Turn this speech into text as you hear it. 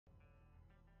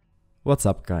What's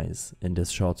up guys, in this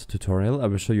short tutorial I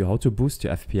will show you how to boost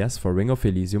your FPS for Ring of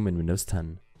Elysium in Windows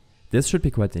 10. This should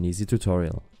be quite an easy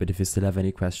tutorial, but if you still have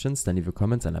any questions then leave a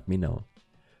comment and let me know.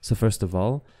 So first of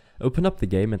all, open up the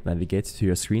game and navigate to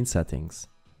your screen settings.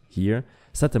 Here,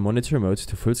 set the monitor mode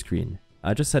to full screen.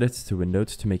 I just set it to windowed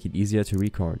to make it easier to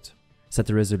record. Set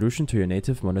the resolution to your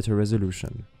native monitor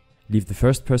resolution. Leave the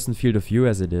first person field of view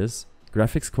as it is,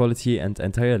 graphics quality and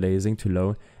anti-aliasing to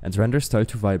low and render style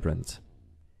to vibrant.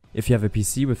 If you have a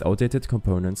PC with outdated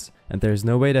components and there is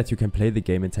no way that you can play the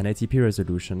game in 1080p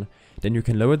resolution, then you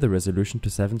can lower the resolution to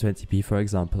 720p for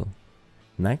example.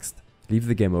 Next, leave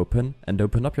the game open and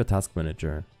open up your task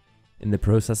manager. In the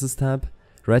Processes tab,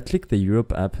 right-click the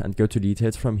Europe app and go to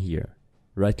Details from here.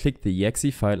 Right-click the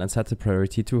exe file and set the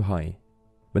priority to high.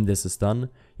 When this is done,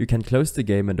 you can close the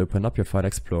game and open up your file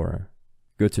explorer.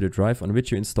 Go to the drive on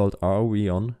which you installed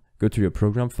ROE on, go to your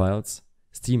program files,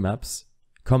 Steam apps,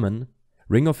 Common,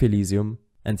 Ring of Elysium,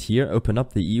 and here open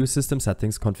up the EU system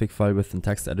settings config file with a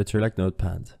text editor like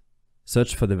Notepad.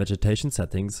 Search for the vegetation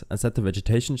settings and set the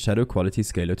vegetation shadow quality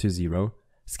scalar to 0,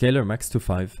 scalar max to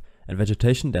 5, and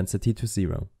vegetation density to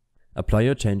 0. Apply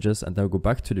your changes and now go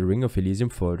back to the Ring of Elysium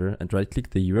folder and right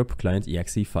click the Europe client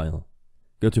exe file.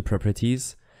 Go to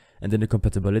Properties, and in the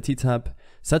Compatibility tab,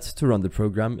 set to run the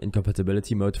program in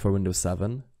compatibility mode for Windows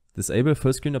 7, disable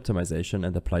full screen optimization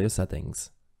and apply your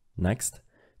settings. Next,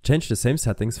 change the same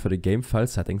settings for the game file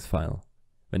settings file.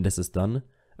 When this is done,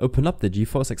 open up the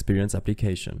GeForce Experience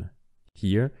application.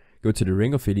 Here, go to the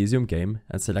Ring of Elysium game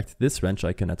and select this wrench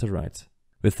icon at the right.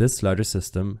 With this larger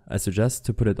system, I suggest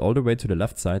to put it all the way to the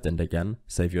left side and again,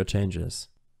 save your changes.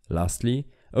 Lastly,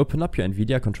 open up your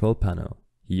NVIDIA control panel.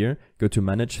 Here, go to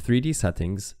Manage 3D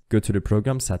Settings, go to the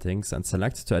Program Settings and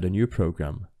select to add a new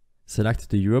program.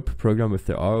 Select the Europe program with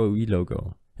the ROE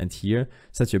logo, and here,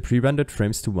 set your pre-rendered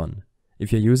frames to 1.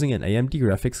 If you're using an AMD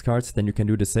graphics card, then you can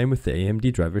do the same with the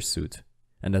AMD driver suite.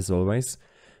 And as always,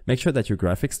 make sure that your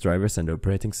graphics drivers and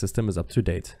operating system is up to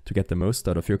date to get the most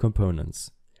out of your components.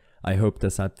 I hope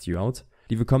this helped you out.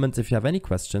 Leave a comment if you have any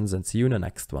questions and see you in the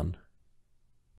next one.